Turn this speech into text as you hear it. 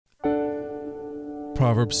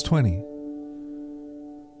Proverbs 20.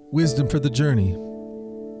 Wisdom for the journey.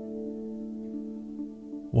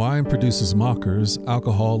 Wine produces mockers,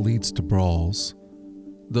 alcohol leads to brawls.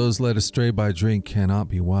 Those led astray by drink cannot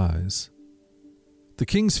be wise. The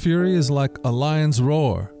king's fury is like a lion's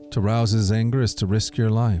roar. To rouse his anger is to risk your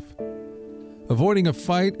life. Avoiding a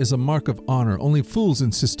fight is a mark of honor. Only fools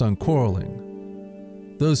insist on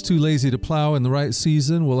quarreling. Those too lazy to plow in the right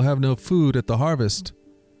season will have no food at the harvest.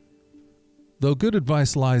 Though good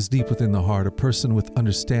advice lies deep within the heart, a person with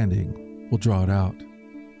understanding will draw it out.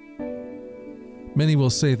 Many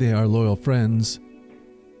will say they are loyal friends,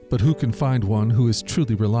 but who can find one who is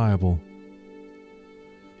truly reliable?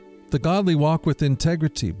 The godly walk with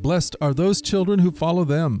integrity. Blessed are those children who follow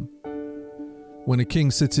them. When a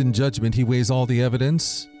king sits in judgment, he weighs all the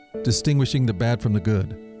evidence, distinguishing the bad from the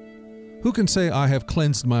good. Who can say, I have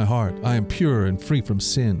cleansed my heart, I am pure and free from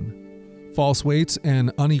sin? False weights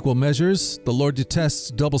and unequal measures, the Lord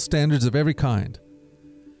detests double standards of every kind.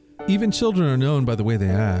 Even children are known by the way they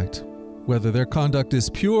act, whether their conduct is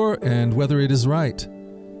pure and whether it is right.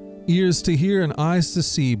 Ears to hear and eyes to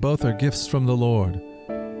see, both are gifts from the Lord.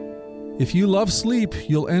 If you love sleep,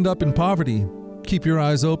 you'll end up in poverty. Keep your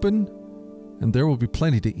eyes open, and there will be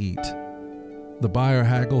plenty to eat. The buyer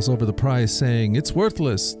haggles over the price, saying, it's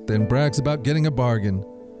worthless, then brags about getting a bargain.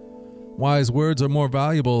 Wise words are more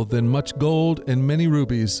valuable than much gold and many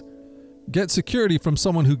rubies. Get security from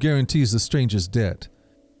someone who guarantees the stranger's debt.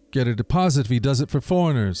 Get a deposit if he does it for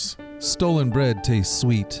foreigners. Stolen bread tastes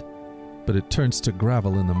sweet, but it turns to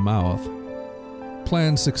gravel in the mouth.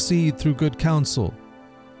 Plans succeed through good counsel.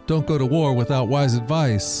 Don't go to war without wise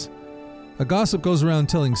advice. A gossip goes around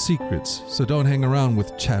telling secrets, so don't hang around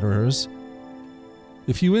with chatterers.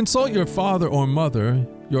 If you insult your father or mother,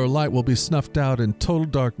 your light will be snuffed out in total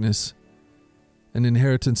darkness. An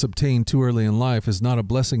inheritance obtained too early in life is not a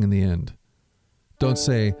blessing in the end. Don't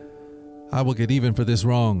say, I will get even for this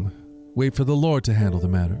wrong. Wait for the Lord to handle the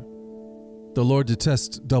matter. The Lord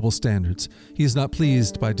detests double standards. He is not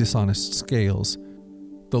pleased by dishonest scales.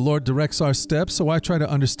 The Lord directs our steps, so I try to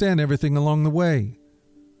understand everything along the way.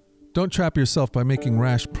 Don't trap yourself by making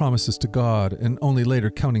rash promises to God and only later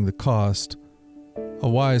counting the cost. A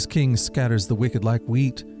wise king scatters the wicked like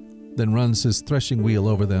wheat, then runs his threshing wheel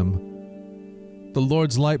over them. The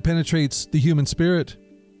Lord's light penetrates the human spirit,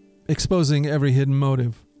 exposing every hidden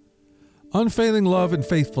motive. Unfailing love and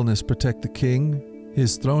faithfulness protect the king.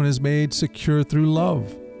 His throne is made secure through love.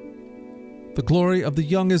 The glory of the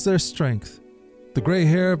young is their strength. The gray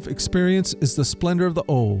hair of experience is the splendor of the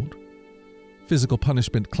old. Physical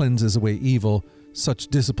punishment cleanses away evil. Such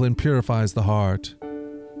discipline purifies the heart.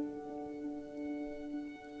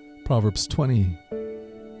 Proverbs 20.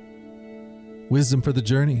 Wisdom for the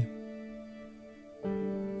journey.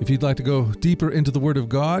 If you'd like to go deeper into the Word of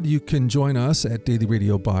God, you can join us at Daily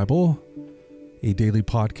Radio Bible, a daily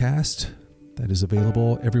podcast that is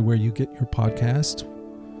available everywhere you get your podcast.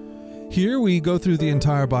 Here we go through the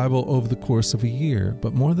entire Bible over the course of a year,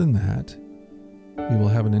 but more than that, we will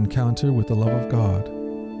have an encounter with the love of God.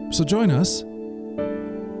 So join us.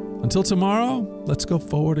 Until tomorrow, let's go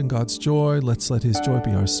forward in God's joy. Let's let His joy be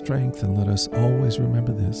our strength, and let us always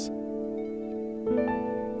remember this,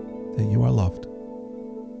 that you are loved.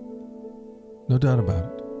 No doubt about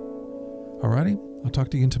it. Alrighty, I'll talk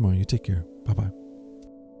to you again tomorrow. You take care. Bye-bye.